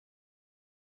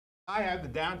I have the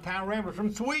downtown Ramblers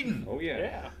from Sweden. Oh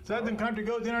yeah. Sudzin Country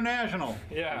goes international.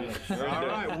 Yeah. All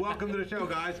right, welcome to the show,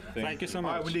 guys. Thank you so much.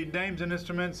 All right, we need names and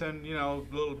instruments and, a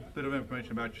little bit of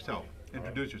information about yourself.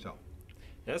 Introduce yourself.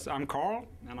 Yes, I'm Carl,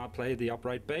 and I play the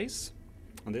upright bass.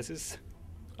 And this is...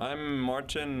 I'm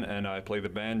Martin, and I play the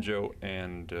banjo,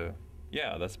 and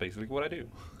yeah, that's basically what I do.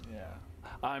 Yeah.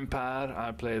 I'm Per.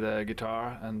 I play the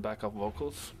guitar and backup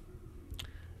vocals.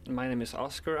 My name is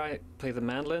Oscar. I play the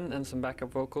mandolin and some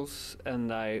backup vocals,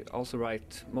 and I also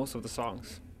write most of the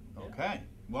songs. Okay.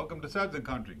 Welcome to Sudzin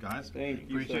Country, guys. Thank you.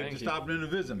 Appreciate you stopping in to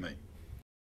visit me.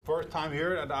 First time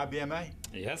here at IBMA?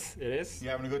 Yes, it is. You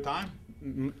having a good time?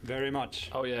 Very much.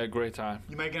 Oh yeah, great time.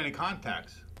 You making any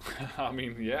contacts? I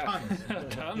mean, yeah. Tons.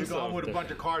 Tons You go home of with a them.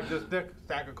 bunch of cards this thick,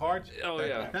 stack of cards? Oh,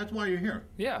 yeah. That's why you're here.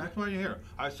 Yeah. That's why you're here.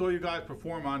 I saw you guys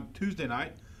perform on Tuesday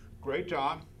night. Great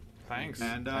job. Thanks.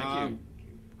 And Thank you.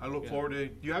 I look forward to.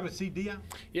 Do you have a CD out?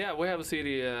 Yeah, we have a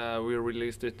CD. We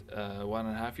released it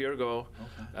 1.5 years ago,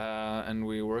 and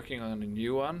we're working on a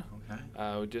new one.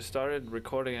 Okay. We just started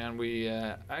recording, and we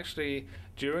actually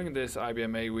during this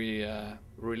IBMA we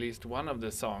released one of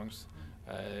the songs.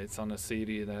 It's on a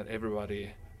CD that everybody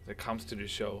that comes to the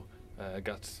show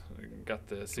got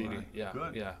the CD. Right. Yeah,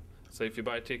 Good. yeah. So if you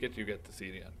buy a ticket, you get the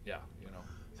CD. And yeah,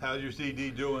 So how's your CD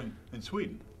doing in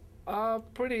Sweden?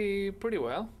 Pretty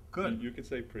well. Good. You could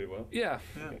say pretty well. Yeah.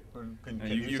 Yeah. Can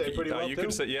you say pretty well you too?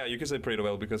 could say, yeah, you could say pretty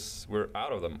well because we're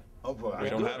out of them. Oh, boy. We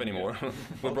don't Good. have any more.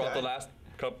 We brought Okay. the last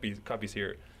copies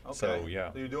here. Okay. So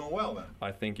yeah, So you're doing well then.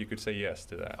 I think you could say yes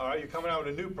to that. All right. You're coming out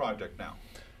with a new project now.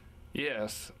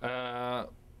 Yes.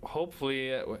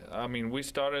 Hopefully, I mean, we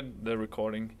started the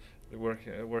recording,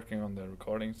 working on the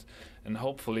recordings, and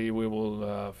hopefully we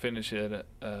will finish it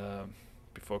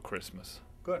before Christmas.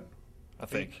 Good. I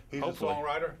think. He's hopefully. a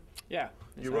songwriter. Yeah.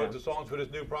 You wrote the songs for this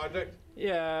new project.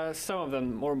 Yeah, some of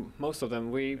them, or most of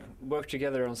them. We work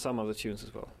together on some of the tunes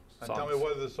as well. And tell me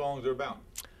what the songs are about.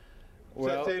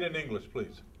 Well, Say it in English,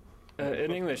 please.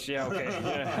 in English, yeah, okay.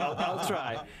 Yeah, I'll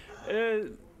try.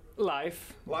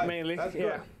 Life, mainly. That's yeah.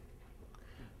 good.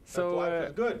 So life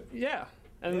is good. Yeah,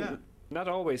 and Yeah. not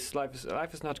always. Life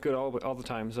is not good all the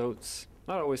time. So it's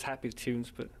not always happy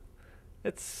tunes, but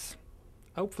it's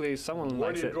hopefully someone Where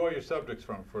likes do you it. draw your subjects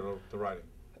from for the writing?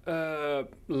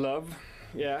 Love.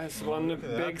 Yeah, it's one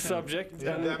big subject.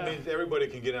 Yeah, and, that means everybody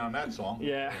can get in on that song.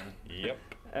 yeah. Yep.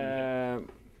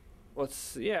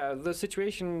 The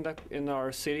situation that in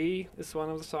our city is one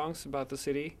of the songs about the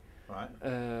city.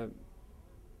 Right.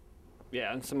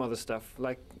 Yeah, and some other stuff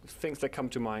like things that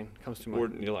comes to mind.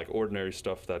 Like ordinary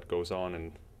stuff that goes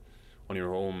on on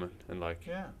your home and like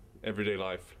Yeah. everyday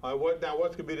life.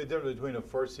 What could be the difference between a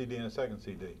first CD and a second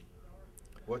CD?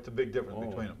 What's the big difference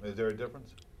between them? Is there a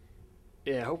difference?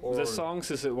 Yeah, the songs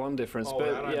is one difference, Oh, but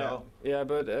I don't yeah, know. yeah,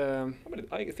 but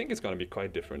I think it's gonna be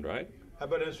quite different, right? How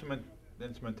about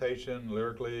instrumentation,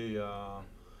 lyrically,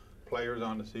 players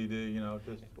on the CD?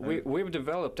 Just we've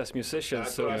developed as musicians,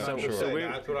 that's so what I'm so saying.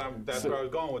 we're That's where I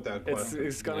was going with that question.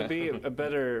 it's gonna be a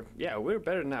better. Yeah, we're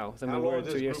better now than How we long were has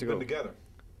 2 this years group ago. been together?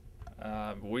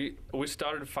 We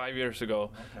started 5 years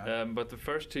ago, Okay. but the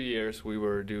first 2 years we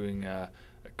were doing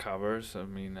covers. I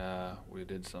mean, we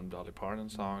did some Dolly Parton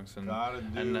songs and Gotta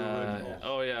do and originals.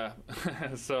 oh yeah,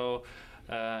 so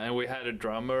and we had a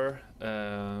drummer.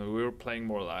 We were playing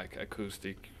more like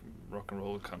acoustic rock and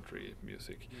roll country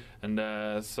music, and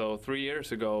so 3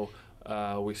 years ago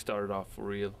we started off for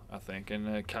real, I think,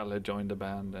 and Kalle joined the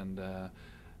band, and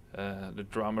the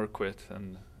drummer quit,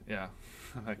 and yeah.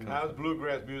 How's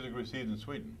bluegrass music received in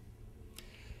Sweden?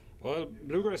 Well,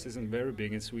 bluegrass isn't very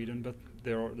big in Sweden, but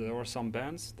there are some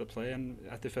bands that play, and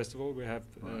at the festival we have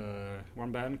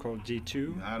one band called G2.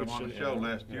 You had them on the show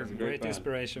last year. It's a great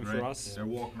inspiration for us. They're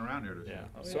walking around here. Yeah.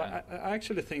 Oh, So yeah. I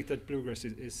actually think that bluegrass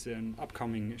is an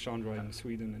upcoming genre in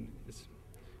Sweden, and it's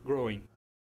growing.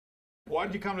 Why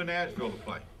did you come to Nashville to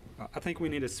play? I think we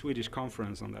need a Swedish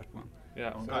conference on that one.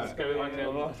 Ja, Okay. ska vi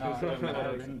verkligen... Varför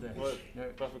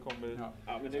kom vi...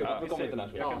 Varför kommer inte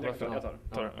Nashville? Jag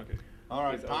tar den. Okej. All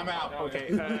right, time out.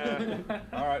 Okay,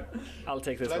 All right, I'll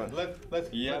take this one. let's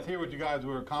hear what you guys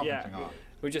were conferencing on.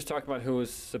 We just talked about who was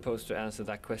supposed to answer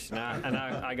that question, and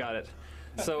I got it.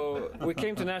 So we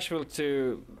came to Nashville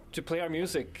to play our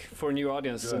music for a new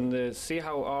audience. Good. And see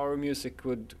how our music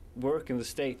would work in the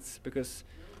States, because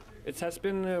it has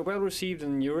been well received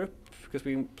in Europe, because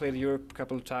we played Europe a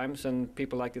couple of times and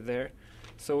people liked it there.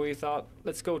 So we thought,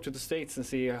 let's go to the States and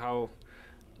see how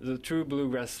the true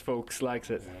bluegrass folks likes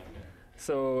it.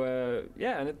 So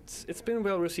and it's been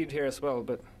well received here as well,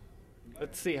 but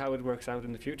let's see how it works out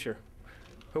in the future.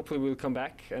 Hopefully we'll come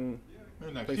back and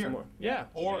Next play year. some more. Yeah.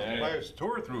 Or Yeah. play a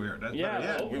tour through here. That's Yeah.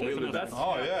 better yet. We will do that. That's-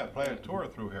 Oh yeah, play a tour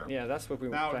through here. Yeah, that's what we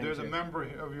were Now planning there's to. a member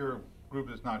of your group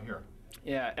that's not here.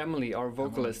 Yeah, Emily, our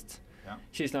vocalist. Yeah.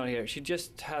 She's not here. She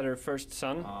just had her first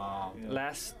son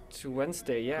last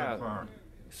Wednesday. Good Yeah. for her.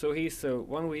 So he's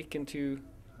 1 week and two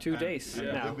days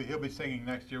And now. he'll be singing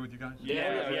next year with you guys.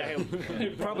 Yeah.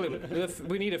 He'll probably.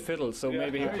 We need a fiddle, so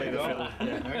maybe he'll There play you the go. fiddle.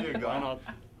 Yeah. There you go.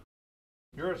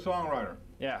 You're a songwriter.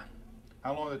 Yeah.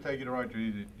 How long did it take you to write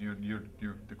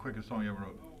the quickest song you ever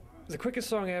wrote? The quickest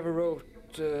song I ever wrote,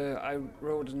 I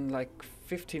wrote in like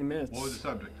 15 minutes. What was the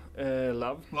subject?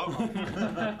 Love. Love.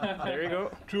 There you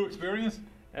go. True experience?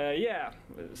 Yeah.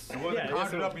 And was it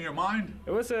conjured up in your mind?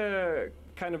 It was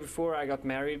kind of before I got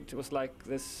married. It was like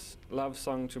this love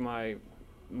song to my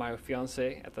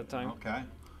fiance at that time. Okay.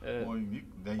 Well,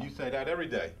 you say that every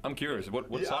day. I'm curious. What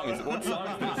Yeah. song is it? What song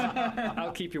is this?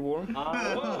 I'll keep you warm. Is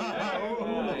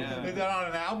that on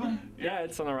an album? Yeah,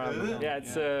 it's on our Is album. it? Yeah,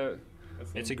 it's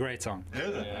It's a great song.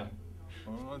 Is it?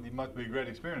 Well, it must be a great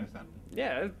experience then.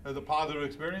 yeah, It was a positive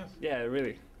experience?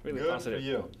 really Good positive. for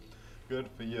you. Good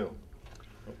for you.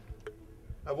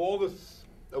 Of all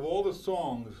the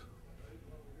songs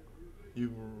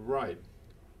you write,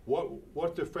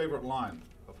 what's your favorite line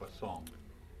of a song?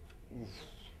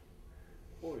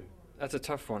 That's a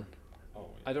tough one.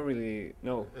 I don't really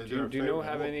know. Is Do there you, a do you know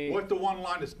favorite- have any? What's the one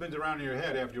line that spins around in your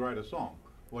head after you write a song?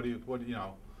 What do you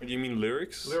know? Do you mean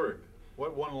lyrics? Lyric.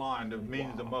 What one line that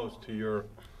means the most to you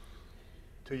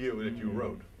that you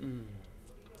wrote?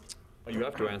 Oh, you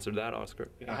have to answer that, Oscar.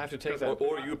 I have to take Or, that.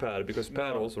 or you, Pat, because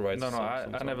Pat also writes No, some I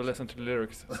never songs. listen to the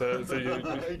lyrics. So you,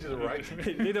 He just writes.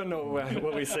 They don't know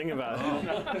what we sing about.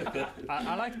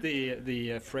 I like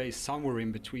the phrase "somewhere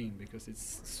in between" because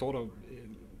it's sort of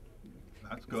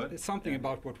That's good. it's something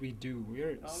about what we do.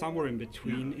 We're somewhere in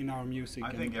between in our music. I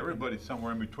and- think everybody's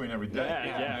somewhere in between every day.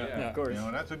 Yeah, of course. You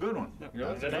know, that's a good one. That's a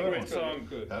that's a good great one. song.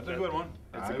 That's a good one.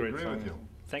 That's I a great agree song. with you.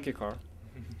 Thank you, Carl.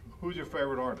 Who's your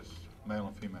favorite artist, male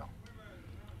and female?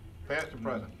 Past or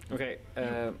present? Okay,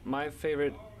 my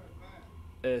favorite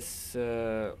is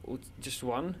just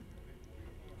one.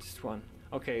 Just one.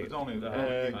 Okay. It's only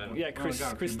Yeah, Chris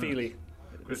Steely.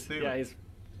 Chris Steele. Yeah, he's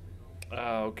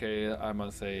Okay, I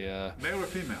must say, Male or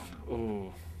female?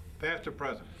 ooh, Past or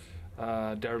present?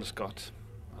 Daryl Scott,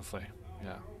 I'll say.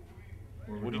 Yeah.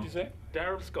 What did you say?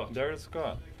 Daryl Scott. Daryl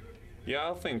Scott.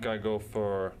 Yeah, I think I go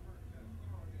for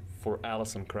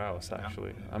Alison Krauss,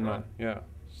 actually. I'm not, yeah.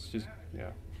 She's,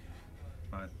 yeah.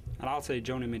 Right. And I'll say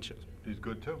Joni Mitchell. He's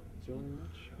good too.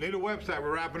 Need a website.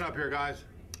 We're wrapping up here, guys.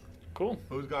 Cool.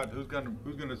 Who's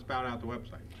gonna spout out the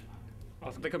website?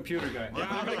 the computer guy.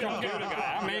 I'm the computer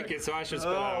guy. I make it, so I should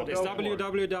spell Oh, out. It's go for it.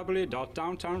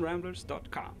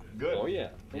 www.downtownramblers.com. Good. Oh, yeah.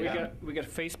 We got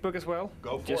Facebook as well.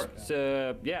 Go for Just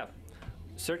yeah,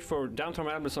 search for Downtown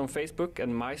Ramblers on Facebook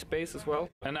and MySpace as well.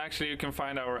 And actually, you can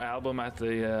find our album at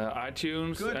the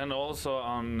iTunes Good. and also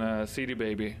on CD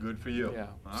Baby. Good for you. Yeah,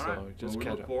 All so right. just we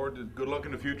catch look up. forward to good luck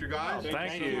in the future, guys.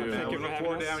 Thank you. you. And Thank we you for look having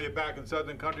forward to us. having you back in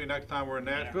Southern Country next time we're in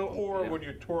Nashville or Yeah. when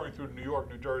you're touring through the New York,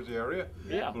 New Jersey area.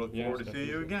 Yeah. We look Yes, forward to seeing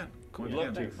you again. Cool. Once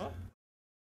Love again. to.